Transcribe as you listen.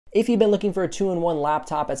If you've been looking for a two-in-one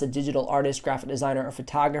laptop as a digital artist, graphic designer, or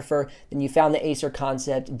photographer, then you found the Acer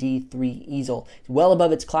ConceptD 3 Ezel. It's well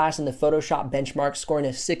above its class in the Photoshop benchmark, scoring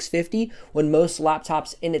a 650 when most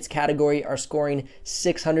laptops in its category are scoring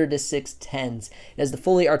 600 to 610s. It has the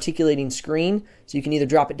fully articulating screen, so you can either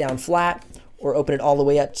drop it down flat or open it all the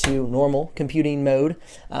way up to normal computing mode.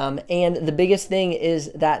 And the biggest thing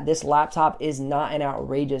is that this laptop is not an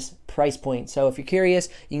outrageous price point. So if you're curious,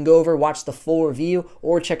 you can go over, watch the full review,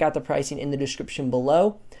 or check out the pricing in the description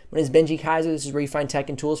below. My name is Benji Kaiser. This is where you find tech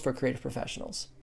and tools for creative professionals.